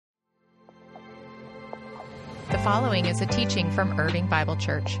following is a teaching from Irving Bible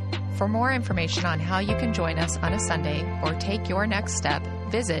Church. For more information on how you can join us on a Sunday or take your next step,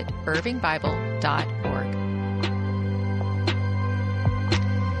 visit irvingbible.org.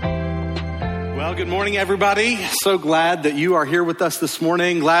 Well, good morning, everybody. So glad that you are here with us this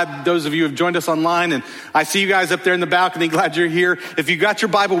morning. Glad those of you have joined us online, and I see you guys up there in the balcony. Glad you're here. If you got your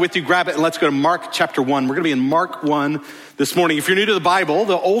Bible with you, grab it and let's go to Mark chapter 1. We're going to be in Mark 1 this morning. If you're new to the Bible,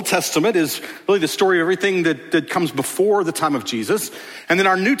 the Old Testament is really the story of everything that comes before the time of Jesus. And then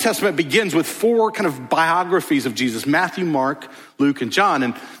our New Testament begins with four kind of biographies of Jesus: Matthew, Mark, Luke, and John.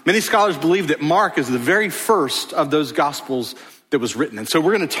 And many scholars believe that Mark is the very first of those Gospels that was written. And so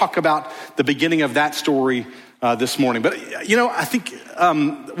we're going to talk about the beginning of that story this morning. But, you know, I think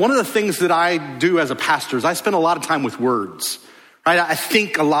one of the things that I do as a pastor is I spend a lot of time with words, right? I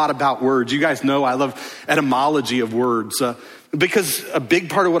think a lot about words. You guys know I love etymology of words because a big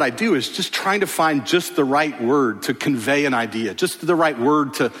part of what I do is just trying to find just the right word to convey an idea, just the right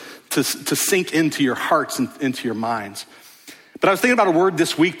word to sink into your hearts and into your minds. But I was thinking about a word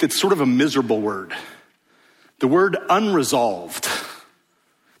this week that's sort of a miserable word. The word unresolved.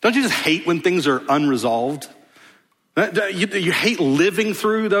 Don't you just hate when things are unresolved? You hate living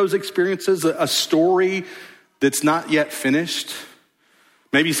through those experiences, a story that's not yet finished.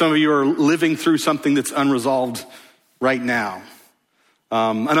 Maybe some of you are living through something that's unresolved right now.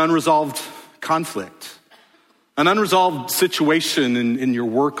 An unresolved conflict, an unresolved situation in your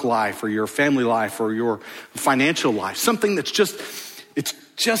work life or your family life or your financial life. Something that's just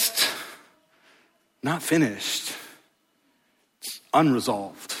not finished. It's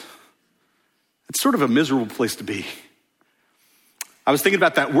unresolved. It's sort of a miserable place to be. I was thinking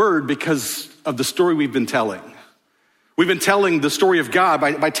about that word because of the story we've been telling. We've been telling the story of God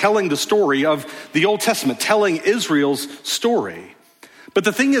by telling the story of the Old Testament, telling Israel's story. But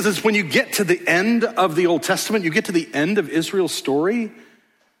the thing is when you get to the end of the Old Testament, you get to the end of Israel's story, and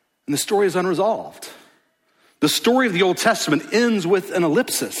the story is unresolved. The story of the Old Testament ends with an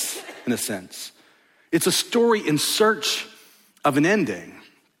ellipsis, in a sense. It's a story in search of an ending.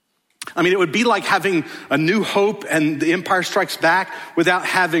 I mean, it would be like having A New Hope and The Empire Strikes Back without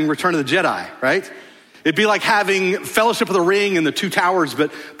having Return of the Jedi, right? It'd be like having Fellowship of the Ring and The Two Towers,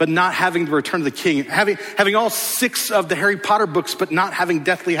 but not having The Return of the King. Having all 6 of the Harry Potter books, but not having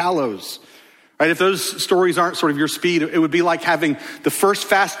Deathly Hallows, right? If those stories aren't sort of your speed, it would be like having the first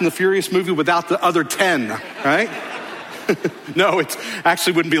Fast and the Furious movie without the other 10, right? No, it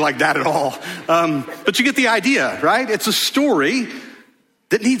actually wouldn't be like that at all. But you get the idea, right? It's a story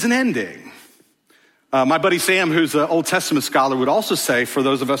that needs an ending. My buddy Sam, who's an Old Testament scholar, would also say, for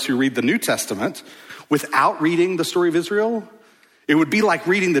those of us who read the New Testament, without reading the story of Israel, it would be like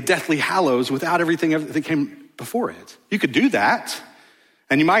reading the Deathly Hallows without everything that came before it. You could do that,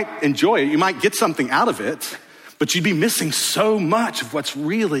 and you might enjoy it. You might get something out of it, but you'd be missing so much of what's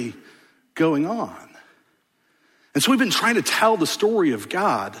really going on. And so we've been trying to tell the story of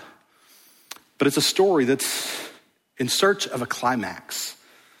God, but it's a story that's in search of a climax.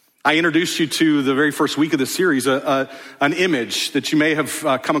 I introduced you to the very first week of the series, an image that you may have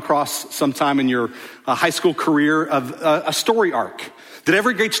come across sometime in your high school career of a story arc. That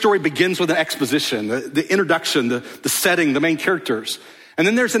every great story begins with an exposition, the introduction, the setting, the main characters. And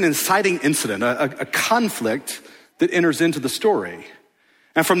then there's an inciting incident, a conflict that enters into the story.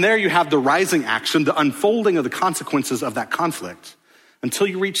 And from there you have the rising action, the unfolding of the consequences of that conflict until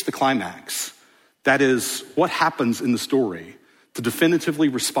you reach the climax. That is what happens in the story to definitively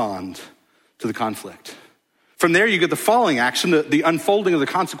respond to the conflict. From there you get the following action, the unfolding of the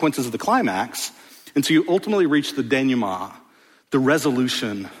consequences of the climax until you ultimately reach the denouement, the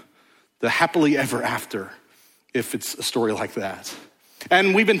resolution, the happily ever after, if it's a story like that.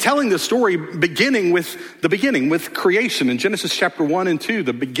 And we've been telling this story beginning with creation in Genesis chapter 1 and 2,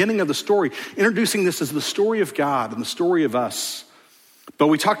 the beginning of the story, introducing this as the story of God and the story of us. But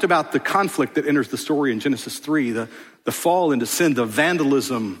we talked about the conflict that enters the story in Genesis 3, the fall into sin, the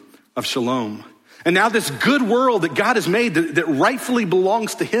vandalism of Shalom. And now this good world that God has made that rightfully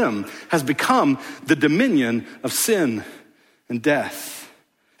belongs to him has become the dominion of sin and death.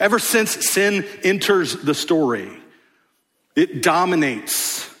 Ever since sin enters the story, it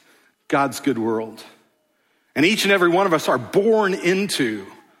dominates God's good world. And each and every one of us are born into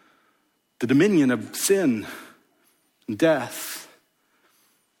the dominion of sin and death.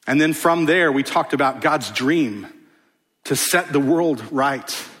 And then from there, we talked about God's dream to set the world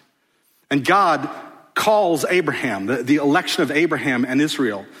right. And God calls Abraham, the election of Abraham and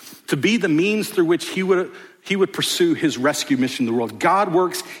Israel, to be the means through which he would pursue his rescue mission in the world. God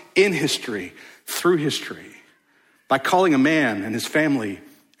works in history, through history, by calling a man and his family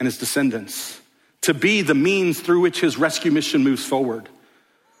and his descendants to be the means through which his rescue mission moves forward.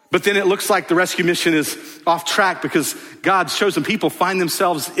 But then it looks like the rescue mission is off track because God's chosen people find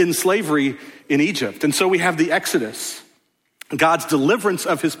themselves in slavery in Egypt. And so we have the Exodus, God's deliverance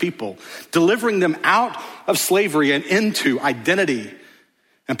of his people, delivering them out of slavery and into identity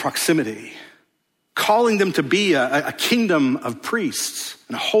and proximity, calling them to be a kingdom of priests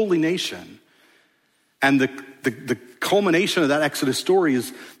and a holy nation. And the culmination of that Exodus story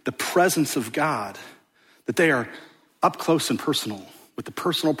is the presence of God, that they are up close and personal with the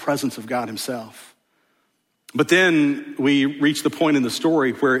personal presence of God himself. But then we reach the point in the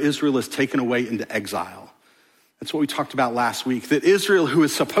story where Israel is taken away into exile. That's what we talked about last week, that Israel, who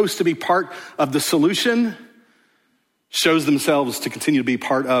is supposed to be part of the solution, shows themselves to continue to be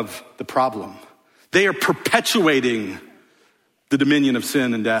part of the problem. They are perpetuating the dominion of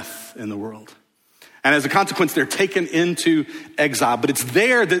sin and death in the world. And as a consequence, they're taken into exile. But it's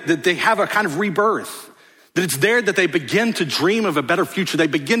there that they have a kind of rebirth. That it's there that they begin to dream of a better future. They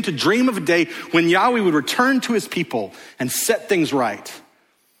begin to dream of a day when Yahweh would return to his people and set things right.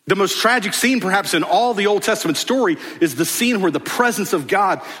 The most tragic scene, perhaps, in all the Old Testament story is the scene where the presence of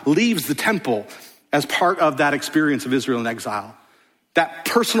God leaves the temple as part of that experience of Israel in exile. That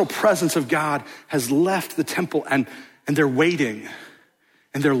personal presence of God has left the temple, and they're waiting,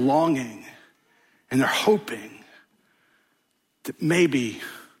 and they're longing, and they're hoping that maybe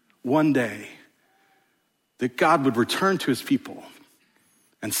one day that God would return to his people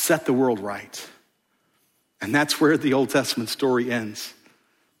and set the world right. And that's where the Old Testament story ends.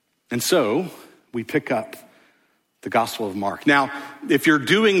 And so we pick up the Gospel of Mark. Now, if you're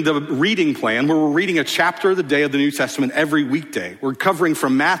doing the reading plan, where we're reading a chapter of the day of the New Testament every weekday, we're covering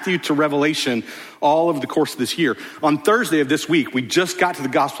from Matthew to Revelation all over the course of this year. On Thursday of this week, we just got to the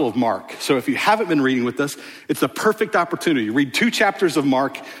Gospel of Mark. So if you haven't been reading with us, it's the perfect opportunity. Read 2 chapters of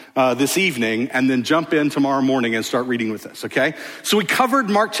Mark this evening and then jump in tomorrow morning and start reading with us, okay? So we covered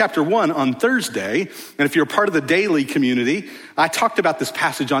Mark chapter 1 on Thursday. And if you're part of the daily community, I talked about this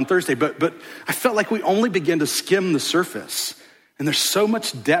passage on Thursday, but I felt like we only began to skim the surface. And there's so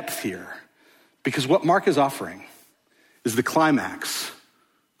much depth here because what Mark is offering is the climax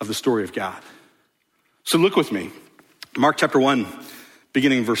of the story of God. So look with me, Mark chapter 1,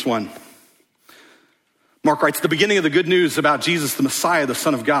 beginning in verse 1. Mark writes, the beginning of the good news about Jesus, the Messiah, the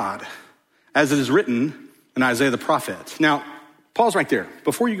Son of God, as it is written in Isaiah the prophet. Now, pause right there.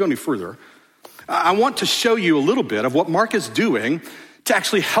 Before you go any further, I want to show you a little bit of what Mark is doing to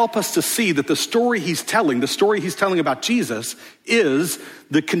actually help us to see that the story he's telling about Jesus is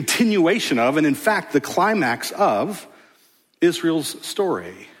the continuation of, and in fact, the climax of Israel's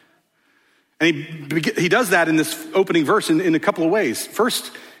story. And he does that in this opening verse in a couple of ways.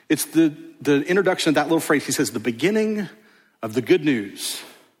 First, it's the introduction of that little phrase. He says, the beginning of the good news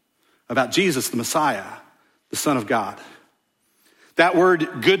about Jesus, the Messiah, the Son of God. That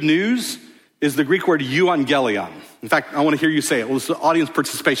word good news is the Greek word euangelion. In fact, I want to hear you say it. Well, it's the audience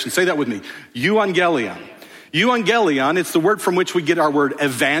participation. Say that with me. Euangelion. Euangelion, it's the word from which we get our word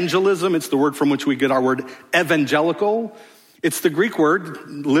evangelism. It's the word from which we get our word evangelical. It's the Greek word,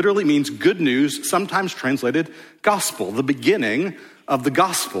 literally means good news, sometimes translated gospel, the beginning of the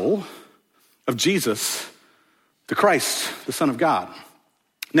gospel of Jesus, the Christ, the Son of God.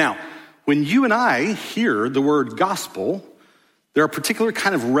 Now, when you and I hear the word gospel, there are particular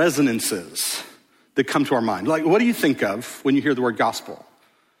kind of resonances that come to our mind. Like, what do you think of when you hear the word gospel?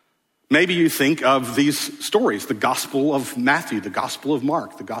 Maybe you think of these stories, the Gospel of Matthew, the Gospel of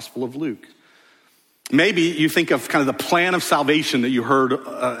Mark, the Gospel of Luke. Maybe you think of kind of the plan of salvation that you heard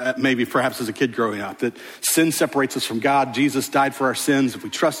maybe perhaps as a kid growing up, that sin separates us from God. Jesus died for our sins. If we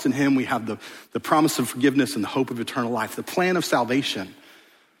trust in him, we have the promise of forgiveness and the hope of eternal life, the plan of salvation.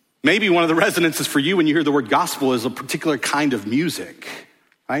 Maybe one of the resonances for you when you hear the word gospel is a particular kind of music,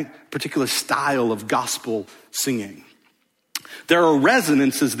 right? A particular style of gospel singing. There are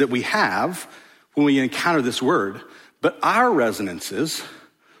resonances that we have when we encounter this word, but our resonances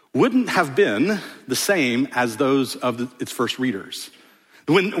wouldn't have been the same as those of its first readers.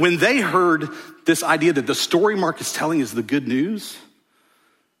 When they heard this idea that the story Mark is telling is the good news,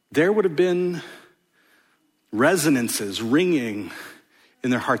 there would have been resonances ringing in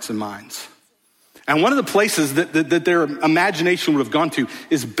their hearts and minds. And one of the places that their imagination would have gone to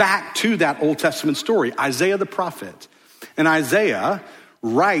is back to that Old Testament story, Isaiah the prophet. And Isaiah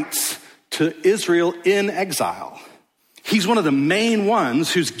writes to Israel in exile. He's one of the main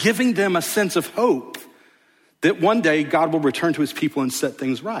ones who's giving them a sense of hope that one day God will return to his people and set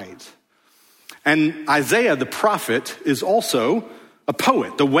things right. And Isaiah the prophet is also a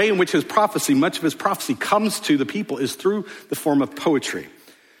poet. The way in which much of his prophecy comes to the people is through the form of poetry.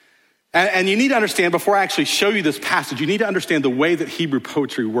 And you need to understand, before I actually show you this passage, you need to understand the way that Hebrew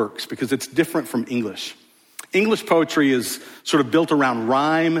poetry works, because it's different from English. English poetry is sort of built around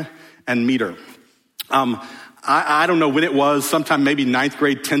rhyme and meter. I don't know when it was, sometime maybe 9th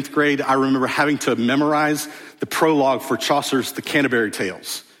grade, 10th grade, I remember having to memorize the prologue for Chaucer's The Canterbury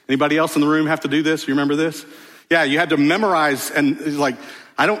Tales. Anybody else in the room have to do this? You remember this? Yeah, you had to memorize, and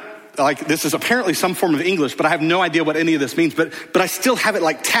this is apparently some form of English, but I have no idea what any of this means, but I still have it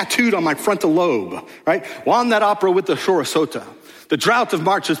like tattooed on my frontal lobe, right? Won that opera with the shore sota. The drought of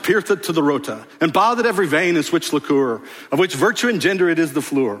Marches pierced to the rota, and bathed every vein in switch liqueur, of which virtue engendered is the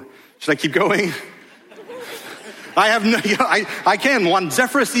fluor. Should I keep going? I can. One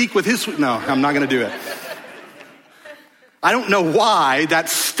Zephyrus eke with his, no, I'm not going to do it. I don't know why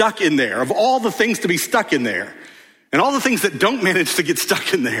that's stuck in there, of all the things to be stuck in there. And all the things that don't manage to get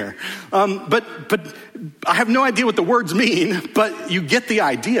stuck in there. But I have no idea what the words mean, but you get the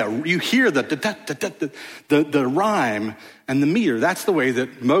idea. You hear the rhyme and the meter. That's the way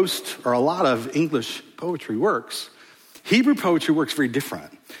that most or a lot of English poetry works. Hebrew poetry works very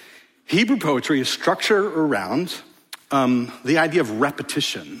different. Hebrew poetry is structured around the idea of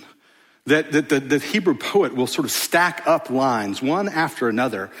repetition. That the Hebrew poet will sort of stack up lines, one after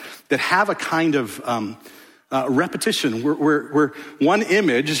another, that have a kind of repetition where one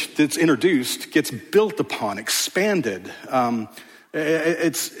image that's introduced gets built upon, expanded. Let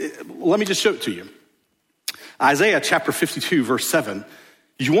me just show it to you. Isaiah chapter 52, verse 7.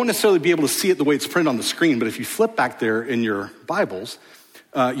 You won't necessarily be able to see it the way it's printed on the screen, but if you flip back there in your Bibles,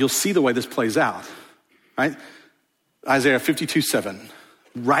 you'll see the way this plays out, right? Isaiah 52, 7.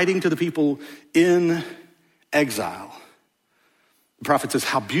 Writing to the people in exile. The prophet says,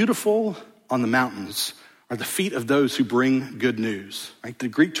 how beautiful on the mountains are the feet of those who bring good news, right? The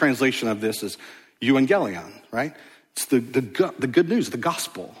Greek translation of this is euangelion, right? It's the good news, the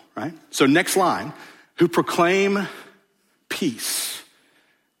gospel, right? So next line, who proclaim peace.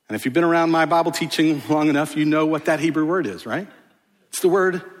 And if you've been around my Bible teaching long enough, you know what that Hebrew word is, right? It's the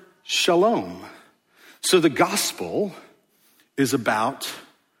word shalom. So the gospel is about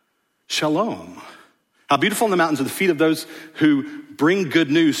shalom. How beautiful on the mountains are the feet of those who bring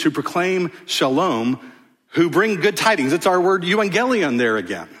good news, who proclaim shalom, who bring good tidings. It's our word euangelion there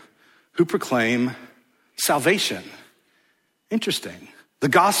again. Who proclaim salvation. Interesting. The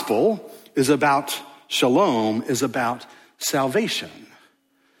gospel is about shalom, is about salvation.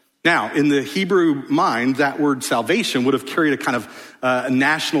 Now, in the Hebrew mind, that word salvation would have carried a kind of a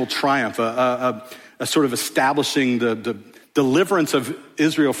national triumph, a sort of establishing the deliverance of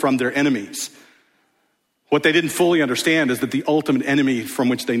Israel from their enemies. What they didn't fully understand is that the ultimate enemy from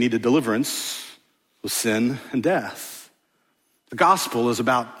which they needed deliverance was sin and death. The gospel is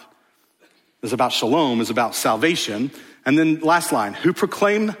about shalom, is about salvation. And then last line, who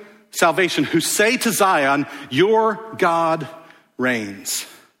proclaim salvation, who say to Zion, your God reigns.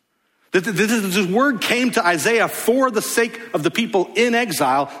 This word came to Isaiah for the sake of the people in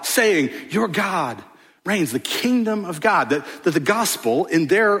exile, saying, your God reigns, the kingdom of God. That the gospel in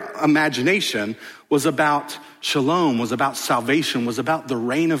their imagination was about shalom, was about salvation, was about the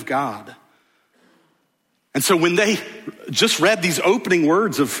reign of God. And so when they just read these opening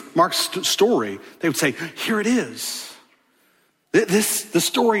words of Mark's story, they would say, here it is. The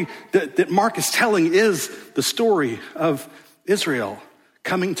story that Mark is telling is the story of Israel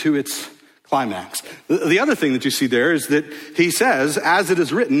coming to its climax. The other thing that you see there is that he says, as it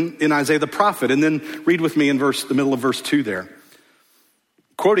is written in Isaiah the prophet, and then read with me in the middle of verse 2 there.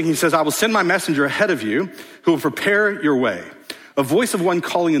 Quoting, he says, I will send my messenger ahead of you who will prepare your way. A voice of one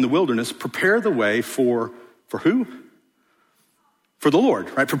calling in the wilderness, prepare the way for who? For the Lord,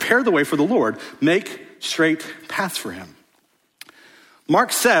 right? Prepare the way for the Lord. Make straight paths for him.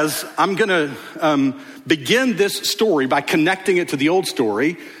 Mark says, I'm going to begin this story by connecting it to the old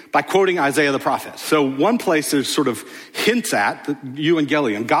story by quoting Isaiah the prophet. So one place there's sort of hints at, the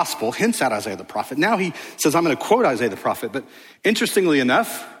euangelion, gospel, hints at Isaiah the prophet. Now he says, I'm going to quote Isaiah the prophet. But interestingly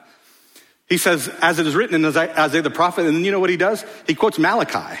enough, he says, as it is written in Isaiah the prophet, and then you know what he does? He quotes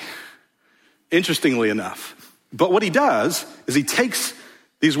Malachi, interestingly enough. But what he does is he takes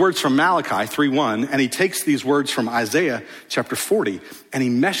these words from Malachi 3:1, and he takes these words from Isaiah chapter 40, and he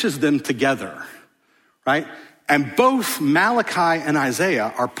meshes them together, right? And both Malachi and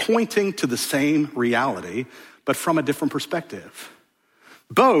Isaiah are pointing to the same reality, but from a different perspective.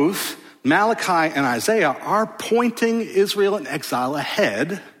 Both Malachi and Isaiah are pointing Israel in exile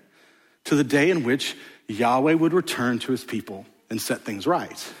ahead to the day in which Yahweh would return to his people and set things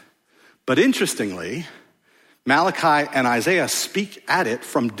right. But interestingly, Malachi and Isaiah speak at it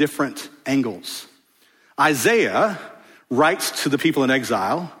from different angles. Isaiah writes to the people in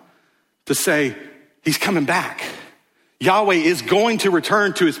exile to say he's coming back. Yahweh is going to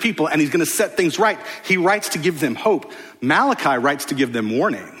return to his people and he's going to set things right. He writes to give them hope. Malachi writes to give them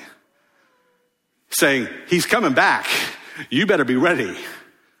warning, saying he's coming back. You better be ready.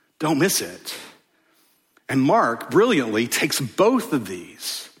 Don't miss it. And Mark brilliantly takes both of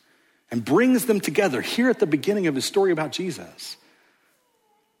these and brings them together here at the beginning of his story about Jesus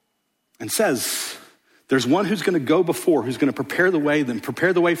and says, there's one who's going to go before, who's going to prepare the way, then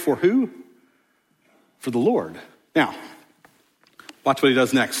prepare the way for who? For the Lord. Now, watch what he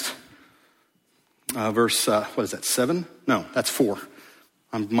does next. Verse, 7? No, that's 4.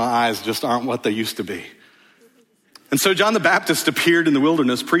 My eyes just aren't what they used to be. And so John the Baptist appeared in the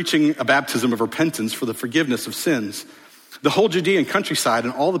wilderness preaching a baptism of repentance for the forgiveness of sins. The whole Judean countryside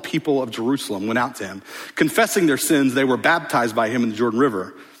and all the people of Jerusalem went out to him. Confessing their sins, they were baptized by him in the Jordan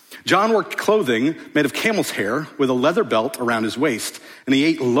River. John wore clothing made of camel's hair with a leather belt around his waist, and he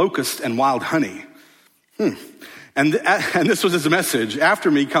ate locust and wild honey. And this was his message.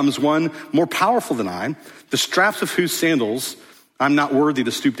 After me comes one more powerful than I, the straps of whose sandals I'm not worthy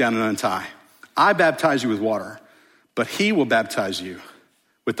to stoop down and untie. I baptize you with water, but he will baptize you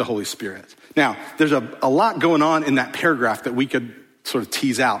with the Holy Spirit. Now, there's a lot going on in that paragraph that we could sort of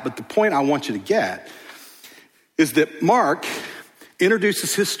tease out, but the point I want you to get is that Mark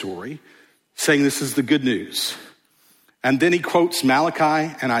introduces his story saying this is the good news. And then he quotes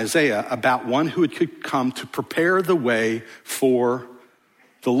Malachi and Isaiah about one who could come to prepare the way for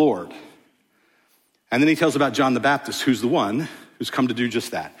the Lord. And then he tells about John the Baptist, who's the one who's come to do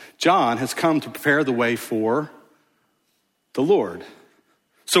just that. John has come to prepare the way for the Lord.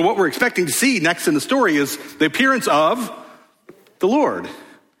 So what we're expecting to see next in the story is the appearance of the Lord.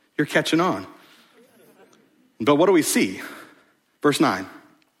 You're catching on. But what do we see? Verse 9.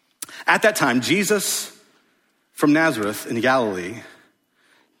 At that time, Jesus from Nazareth in Galilee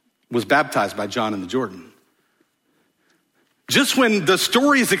was baptized by John in the Jordan. Just when the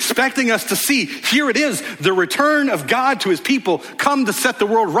story is expecting us to see, here it is, the return of God to his people, come to set the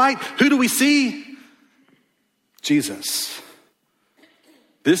world right. Who do we see? Jesus.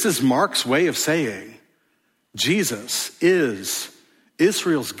 This is Mark's way of saying, Jesus is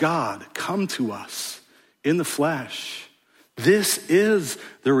Israel's God come to us in the flesh. This is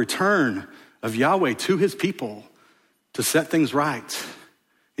the return of Yahweh to his people to set things right.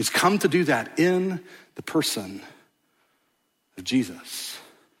 He's come to do that in the person of Jesus.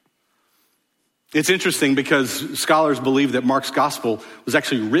 It's interesting because scholars believe that Mark's gospel was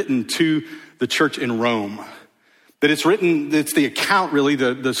actually written to the church in Rome. That it's the account really,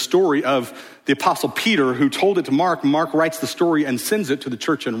 the story of the apostle Peter who told it to Mark. Mark writes the story and sends it to the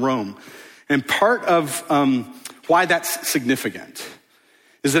church in Rome. And part of why that's significant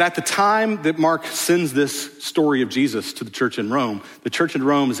is that at the time that Mark sends this story of Jesus to the church in Rome, the church in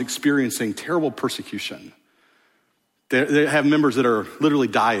Rome is experiencing terrible persecution. They have members that are literally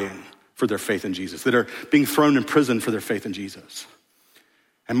dying for their faith in Jesus, that are being thrown in prison for their faith in Jesus.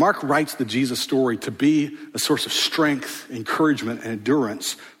 And Mark writes the Jesus story to be a source of strength, encouragement, and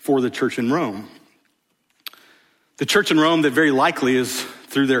endurance for the church in Rome. The church in Rome that very likely is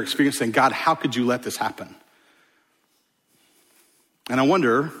through their experience saying, God, how could you let this happen? And I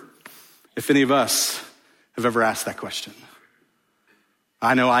wonder if any of us have ever asked that question.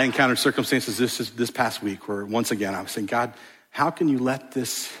 I know I encountered circumstances this past week where once again I was saying, God, how can you let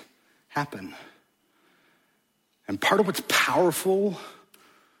this happen? And part of what's powerful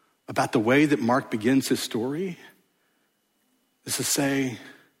about the way that Mark begins his story is to say,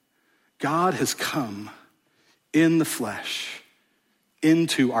 God has come in the flesh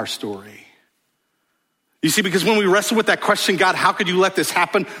into our story. You see, because when we wrestle with that question, God, how could you let this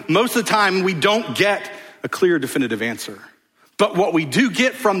happen? Most of the time we don't get a clear, definitive answer. But what we do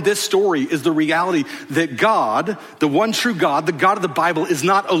get from this story is the reality that God, the one true God, the God of the Bible, is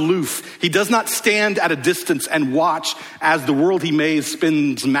not aloof. He does not stand at a distance and watch as the world he made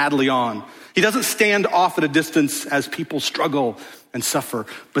spins madly on. He doesn't stand off at a distance as people struggle and suffer.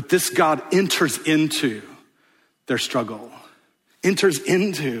 But this God enters into their struggle, enters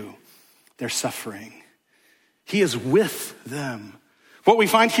into their suffering. He is with them. What we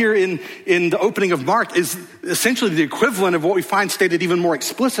find here in the opening of Mark is essentially the equivalent of what we find stated even more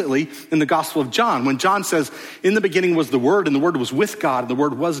explicitly in the Gospel of John. When John says, in the beginning was the Word, and the Word was with God, and the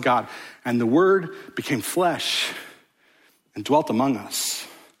Word was God, and the Word became flesh and dwelt among us.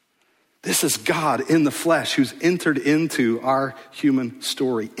 This is God in the flesh who's entered into our human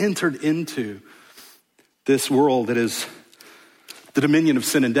story, entered into this world that is the dominion of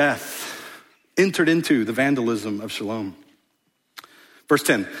sin and death, entered into the vandalism of shalom. Verse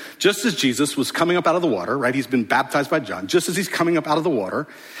 10, just as Jesus was coming up out of the water, right? He's been baptized by John. Just as he's coming up out of the water,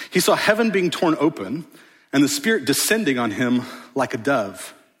 he saw heaven being torn open and the Spirit descending on him like a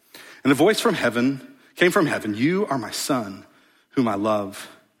dove. And a voice from heaven came from heaven. You are my Son, whom I love.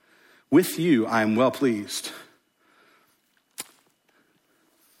 With you I am well pleased.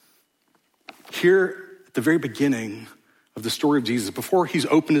 Here at the very beginning of the story of Jesus, before he's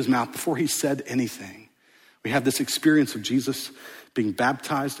opened his mouth, before he said anything, we have this experience of Jesus being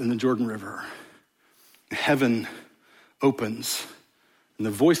baptized in the Jordan River. Heaven opens, and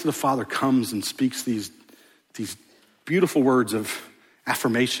the voice of the Father comes and speaks these beautiful words of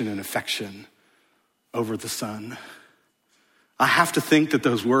affirmation and affection over the Son. I have to think that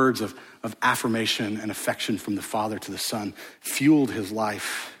those words of affirmation and affection from the Father to the Son fueled his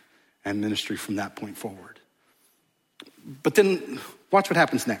life and ministry from that point forward. But then watch what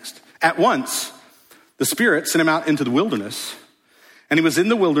happens next. At once, the Spirit sent him out into the wilderness, and he was in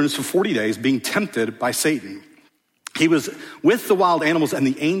the wilderness for 40 days being tempted by Satan. He was with the wild animals, and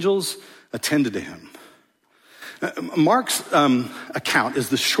the angels attended to him. Mark's account is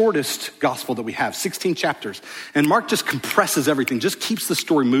the shortest gospel that we have, 16 chapters. And Mark just compresses everything, just keeps the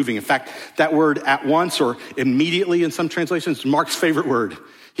story moving. In fact, that word at once or immediately in some translations is Mark's favorite word.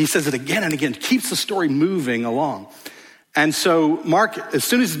 He says it again and again, keeps the story moving along. And so Mark, as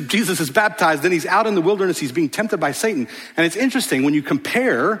soon as Jesus is baptized, then he's out in the wilderness, he's being tempted by Satan. And it's interesting, when you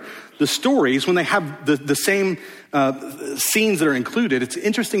compare the stories, when they have the same scenes that are included, it's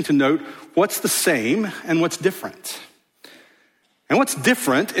interesting to note what's the same and what's different. And what's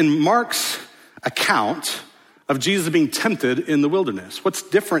different in Mark's account of Jesus being tempted in the wilderness? What's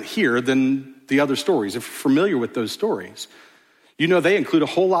different here than the other stories? If you're familiar with those stories, you know they include a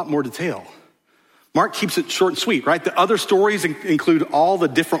whole lot more detail. Mark keeps it short and sweet, right? The other stories include all the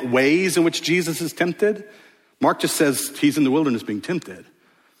different ways in which Jesus is tempted. Mark just says he's in the wilderness being tempted.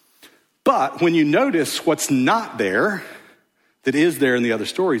 But when you notice what's not there, that is there in the other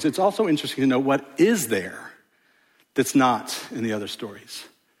stories, it's also interesting to know what is there that's not in the other stories.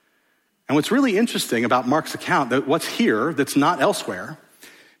 And what's really interesting about Mark's account, that what's here that's not elsewhere,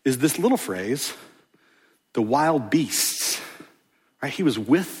 is this little phrase, the wild beasts, right? He was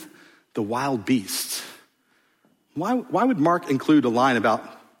with the wild beasts. Why would Mark include a line about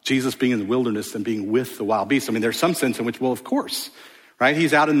Jesus being in the wilderness and being with the wild beasts? I mean, there's some sense in which, well, of course, right?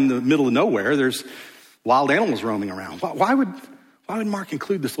 He's out in the middle of nowhere. There's wild animals roaming around. Why would Mark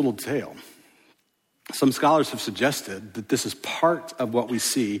include this little detail? Some scholars have suggested that this is part of what we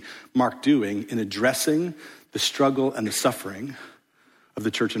see Mark doing in addressing the struggle and the suffering of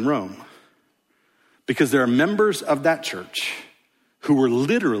the church in Rome. Because there are members of that church who were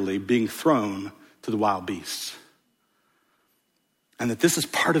literally being thrown to the wild beasts. And that this is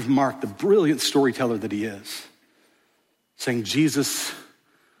part of Mark, the brilliant storyteller that he is, saying Jesus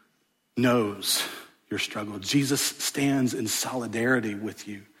knows your struggle. Jesus stands in solidarity with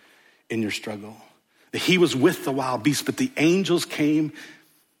you in your struggle. That he was with the wild beasts, but the angels came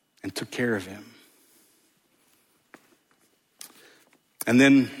and took care of him. And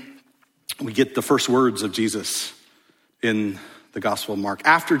then we get the first words of Jesus in the Gospel of Mark.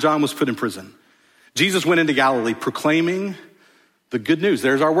 After John was put in prison, Jesus went into Galilee proclaiming the good news.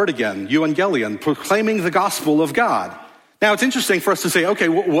 There's our word again, euangelion, proclaiming the gospel of God. Now it's interesting for us to say, okay,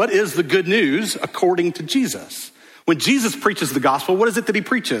 what is the good news according to Jesus? When Jesus preaches the gospel, what is it that he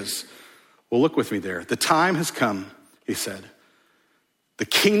preaches? Well, look with me there. The time has come, he said. The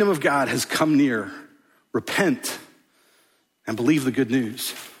kingdom of God has come near. Repent and believe the good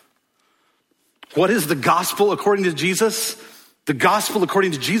news. What is the gospel according to Jesus? The gospel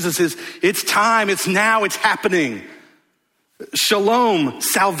according to Jesus is it's time, it's now, it's happening. Shalom,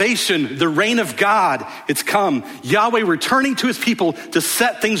 salvation, the reign of God, it's come. Yahweh returning to his people to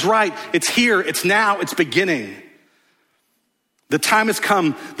set things right. It's here, it's now, it's beginning. The time has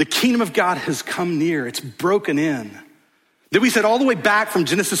come. The kingdom of God has come near. It's broken in. That we said all the way back from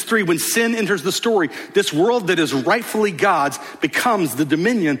Genesis 3, when sin enters the story, this world that is rightfully God's becomes the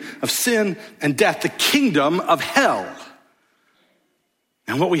dominion of sin and death, the kingdom of hell.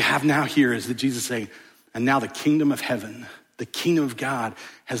 And what we have now here is that Jesus is saying, and now the kingdom of heaven, the kingdom of God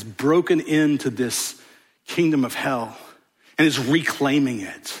has broken into this kingdom of hell and is reclaiming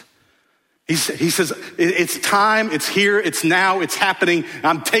it. He says, it's time, it's here, it's now, it's happening,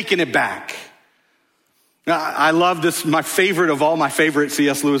 I'm taking it back. I love this, my favorite of all my favorite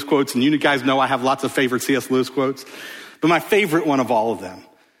C.S. Lewis quotes, and you guys know I have lots of favorite C.S. Lewis quotes, but my favorite one of all of them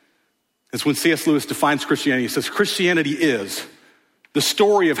is when C.S. Lewis defines Christianity. He says, Christianity is the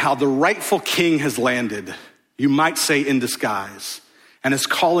story of how the rightful king has landed, you might say in disguise, and is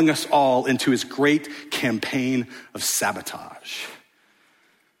calling us all into his great campaign of sabotage.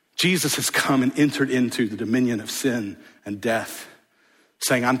 Jesus has come and entered into the dominion of sin and death,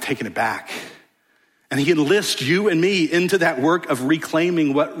 saying, I'm taking it back. And he enlists you and me into that work of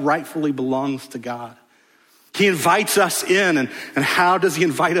reclaiming what rightfully belongs to God. He invites us in, and how does he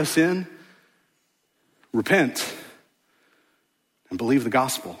invite us in? Repent and believe the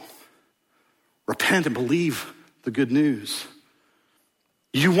gospel. Repent and believe the good news.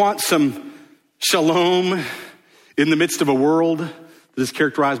 You want some shalom in the midst of a world that is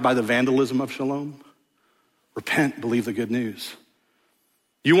characterized by the vandalism of shalom? Repent, believe the good news.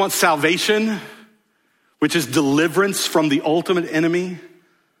 You want salvation, which is deliverance from the ultimate enemy,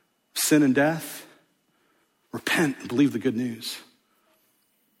 sin and death? Repent and believe the good news.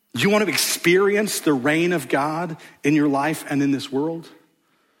 You want to experience the reign of God in your life and in this world?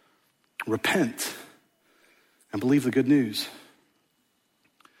 Repent and believe the good news.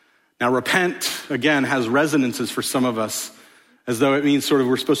 Now, repent, again, has resonances for some of us, as though it means sort of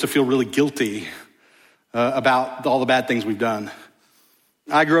we're supposed to feel really guilty about all the bad things we've done.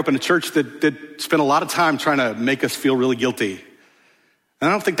 I grew up in a church that spent a lot of time trying to make us feel really guilty. And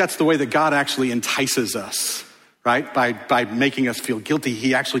I don't think that's the way that God actually entices us, right? By making us feel guilty.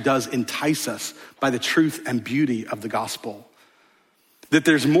 He actually does entice us by the truth and beauty of the gospel. That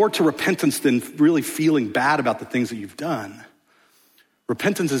there's more to repentance than really feeling bad about the things that you've done.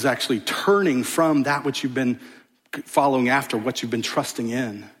 Repentance is actually turning from that which you've been following after, what you've been trusting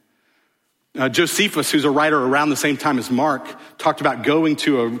in. Josephus, who's a writer around the same time as Mark, talked about going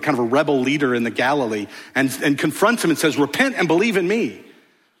to a kind of a rebel leader in the Galilee and confronts him and says, repent and believe in me.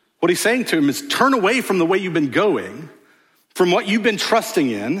 What he's saying to him is turn away from the way you've been going, from what you've been trusting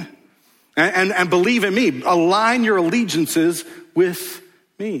in, and believe in me. Align your allegiances with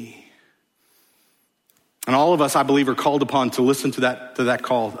me. And all of us, I believe, are called upon to listen to that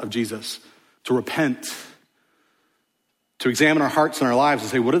call of Jesus, to repent, to examine our hearts and our lives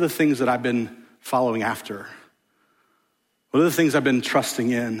and say, what are the things that I've been following after? What are the things I've been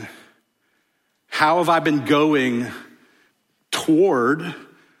trusting in? How have I been going toward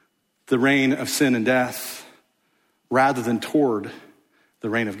the reign of sin and death rather than toward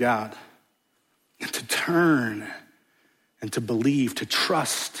the reign of God? And to turn and to believe, to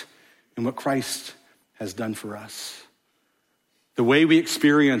trust in what Christ has done for us. The way we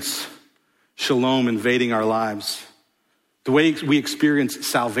experience shalom invading our lives, the way we experience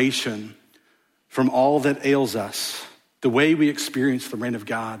salvation from all that ails us, the way we experience the reign of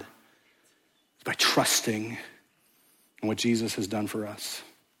God is by trusting in what Jesus has done for us.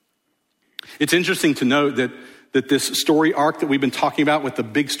 It's interesting to note that this story arc that we've been talking about with the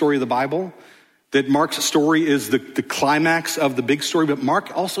big story of the Bible, that Mark's story is the climax of the big story, but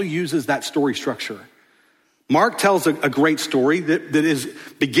Mark also uses that story structure. Mark tells a great story that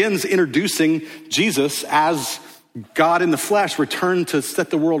begins introducing Jesus as God in the flesh returned to set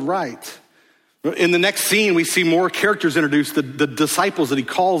the world right. In the next scene, we see more characters introduced, the disciples that he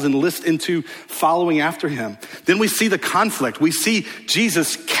calls and lists into following after him. Then we see the conflict. We see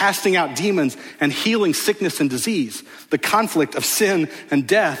Jesus casting out demons and healing sickness and disease. The conflict of sin and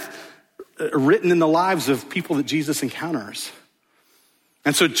death written in the lives of people that Jesus encounters.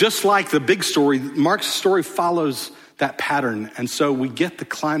 And so just like the big story, Mark's story follows that pattern. And so we get the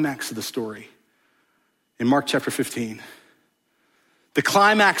climax of the story in Mark chapter 15. The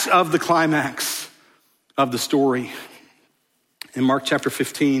climax of the story in Mark chapter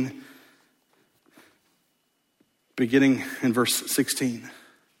 15, beginning in verse 16.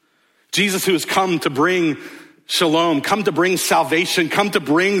 Jesus, who has come to bring shalom, come to bring salvation, come to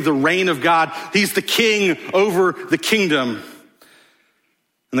bring the reign of God. He's the king over the kingdom.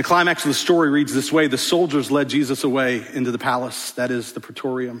 And the climax of the story reads this way: the soldiers led Jesus away into the palace, that is the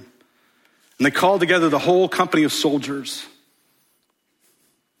praetorium. And they called together the whole company of soldiers.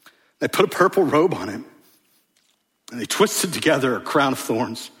 They put a purple robe on him, and they twisted together a crown of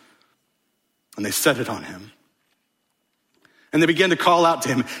thorns, and they set it on him. And they began to call out to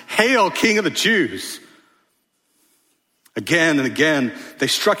him, "Hail, King of the Jews!" Again and again, they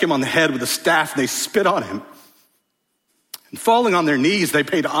struck him on the head with a staff, and they spit on him. And falling on their knees, they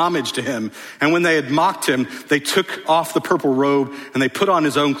paid homage to him. And when they had mocked him, they took off the purple robe, and they put on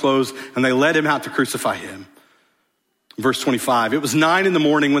his own clothes, and they led him out to crucify him. Verse 25, it was 9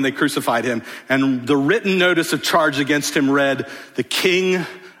 a.m. when they crucified him, and the written notice of charge against him read, "The King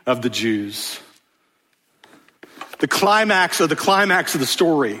of the Jews." The climax of the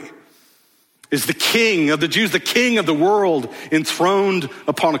story is the King of the Jews, the King of the world, enthroned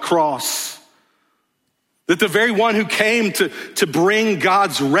upon a cross. That the very one who came to bring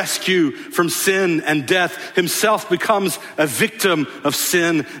God's rescue from sin and death himself becomes a victim of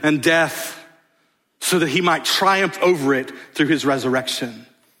sin and death, so that he might triumph over it through his resurrection.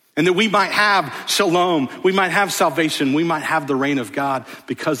 And that we might have shalom, we might have salvation, we might have the reign of God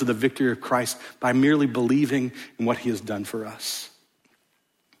because of the victory of Christ by merely believing in what he has done for us.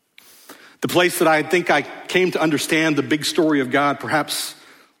 The place that I think I came to understand the big story of God, perhaps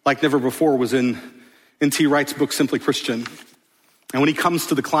like never before, was in N.T. Wright's book, Simply Christian. And when he comes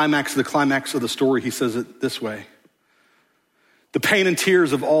to the climax of the story, he says it this way. The pain and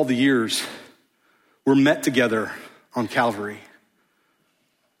tears of all the years were met together on Calvary.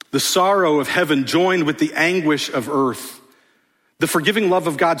 The sorrow of heaven joined with the anguish of earth. The forgiving love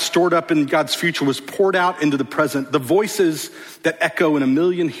of God stored up in God's future was poured out into the present. The voices that echo in a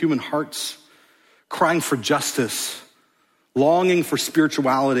million human hearts, crying for justice, longing for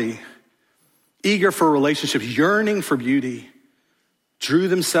spirituality, eager for relationships, yearning for beauty, drew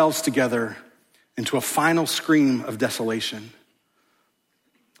themselves together into a final scream of desolation.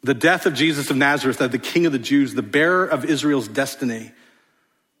 The death of Jesus of Nazareth, the King of the Jews, the bearer of Israel's destiny,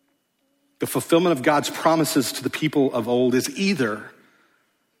 the fulfillment of God's promises to the people of old, is either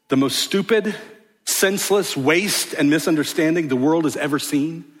the most stupid, senseless waste and misunderstanding the world has ever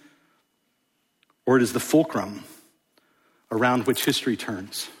seen, or it is the fulcrum around which history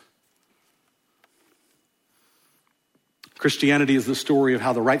turns. Christianity is the story of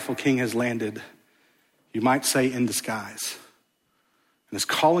how the rightful king has landed, you might say in disguise, and is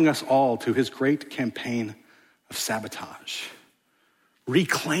calling us all to his great campaign of sabotage.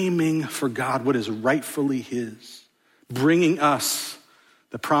 Reclaiming for God what is rightfully his, bringing us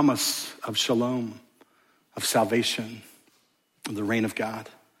the promise of shalom, of salvation, of the reign of God.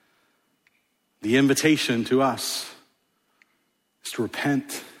 The invitation to us is to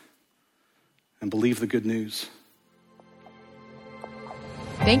repent and believe the good news.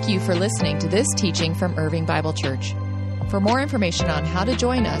 Thank you for listening to this teaching from Irving Bible Church. For more information on how to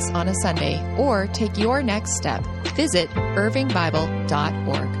join us on a Sunday or take your next step, visit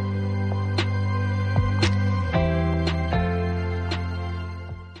irvingbible.org.